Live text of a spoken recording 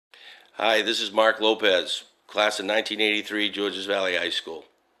Hi, this is Mark Lopez, class of 1983, Georges Valley High School.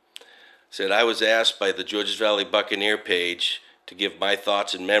 Said I was asked by the Georges Valley Buccaneer page to give my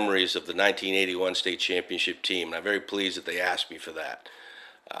thoughts and memories of the 1981 state championship team, and I'm very pleased that they asked me for that.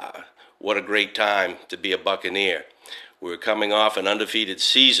 What a great time to be a Buccaneer. We were coming off an undefeated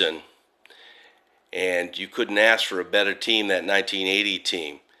season, and you couldn't ask for a better team, that 1980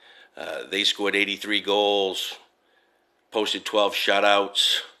 team. They scored 83 goals, posted 12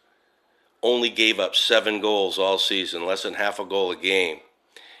 shutouts, only gave up 7 goals all season, less than half a goal a game.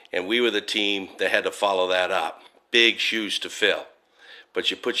 And we were the team that had to follow that up. Big shoes to fill. But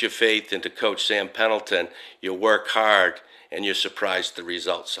you put your faith into Coach Sam Pendleton, you work hard, and you're surprised at the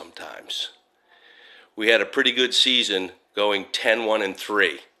results sometimes. We had a pretty good season going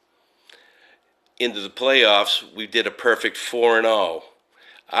 10-1-3. Into the playoffs, we did a perfect 4-0.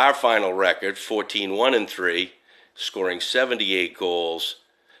 Our final record, 14-1-3, scoring 78 goals,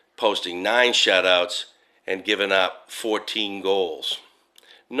 posting 9 shutouts, and giving up 14 goals.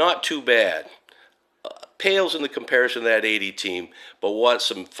 Not too bad. Pales in the comparison to that 80 team, but what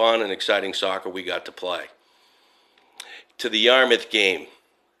some fun and exciting soccer we got to play. To the Yarmouth game,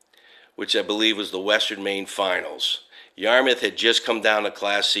 which I believe was the Western Maine Finals. Yarmouth had just come down to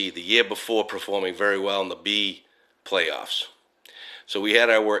Class C the year before, performing very well in the B playoffs. So we had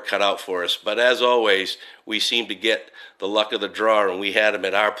our work cut out for us. But as always, we seemed to get the luck of the draw, and we had them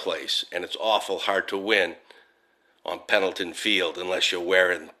at our place. And it's awful hard to win on Pendleton Field unless you're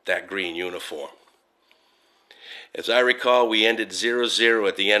wearing that green uniform. As I recall, we ended 0-0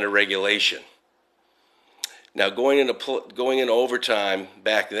 at the end of regulation. Now, going into overtime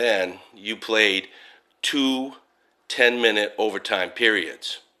back then, you played 2 10-minute overtime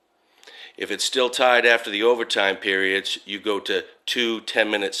periods. If it's still tied after the overtime periods, you go to 2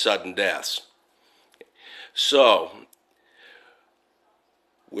 10-minute sudden deaths. So,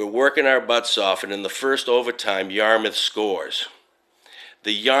 we're working our butts off, and in the first overtime, Yarmouth scores.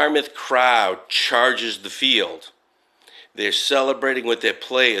 The Yarmouth crowd charges the field. They're celebrating with their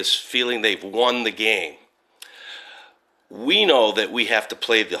players, feeling they've won the game. We know that we have to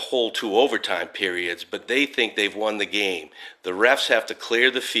play the whole 2 overtime periods, but they think they've won the game. The refs have to clear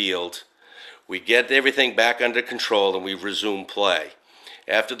the field. We get everything back under control, and we resume play.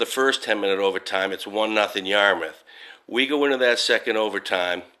 After the first 10-minute overtime, it's 1-0 Yarmouth. We go into that second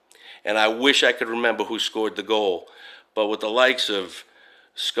overtime, and I wish I could remember who scored the goal, but with the likes of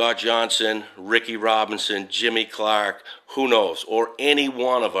Scott Johnson, Ricky Robinson, Jimmy Clark, who knows, or any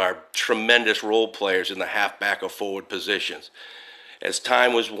one of our tremendous role players in the halfback or forward positions. As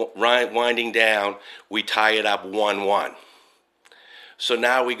time was winding down, we tie it up 1-1. So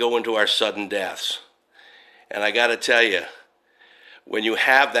now we go into our sudden deaths. And I got to tell you, when you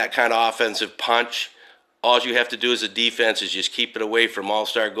have that kind of offensive punch, all you have to do as a defense is just keep it away from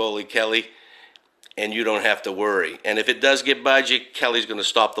all-star goalie Kelly, and you don't have to worry. And if it does get by you, Kelly's going to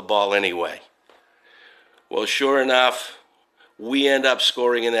stop the ball anyway. Well, sure enough, we end up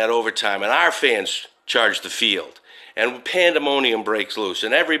scoring in that overtime, and our fans charge the field. And pandemonium breaks loose,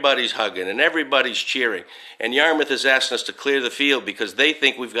 and everybody's hugging, and everybody's cheering. And Yarmouth is asking us to clear the field because they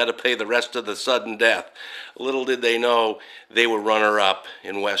think we've got to pay the rest of the sudden death. Little did they know they were runner-up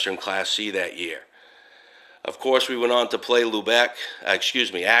in Western Class C that year. Of course, we went on to play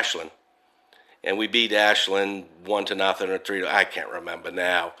Ashland. And we beat Ashland 1-0 or 3-0. I can't remember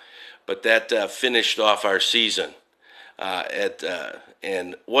now. But that finished off our season.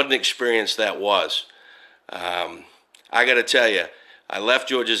 And what an experience that was. I got to tell you, I left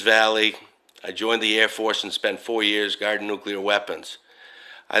Georges Valley. I joined the Air Force and spent 4 years guarding nuclear weapons.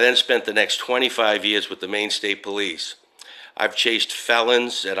 I then spent the next 25 years with the Maine State Police. I've chased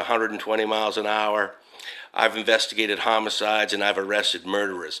felons at 120 miles an hour. I've investigated homicides, and I've arrested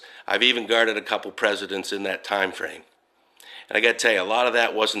murderers. I've even guarded a couple presidents in that time frame. And I got to tell you, a lot of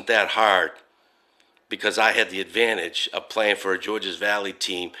that wasn't that hard because I had the advantage of playing for a Georges Valley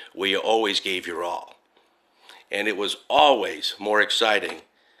team where you always gave your all. And it was always more exciting,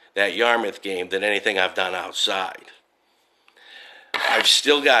 that Yarmouth game, than anything I've done outside.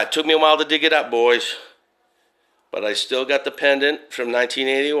 It took me a while to dig it up, boys, but I still got the pendant from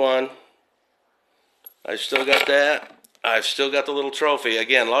 1981. I still got that. I've still got the little trophy.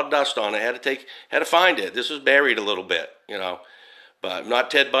 Again, a lot of dust on it. Had to find it. This was buried a little bit, But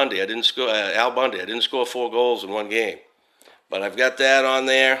not Ted Bundy. Al Bundy. I didn't score 4 goals in one game. But I've got that on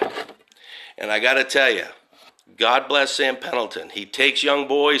there. And I got to tell you, God bless Sam Pendleton. He takes young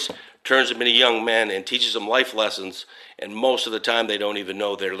boys, turns them into young men, and teaches them life lessons. And most of the time, they don't even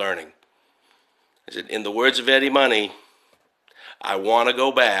know they're learning. In the words of Eddie Money, I want to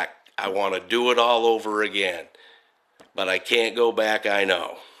go back. I want to do it all over again. But I can't go back, I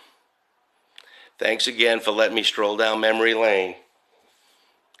know. Thanks again for letting me stroll down memory lane.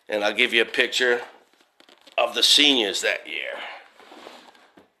 And I'll give you a picture of the seniors that year.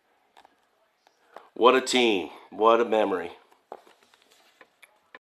 What a team. What a memory.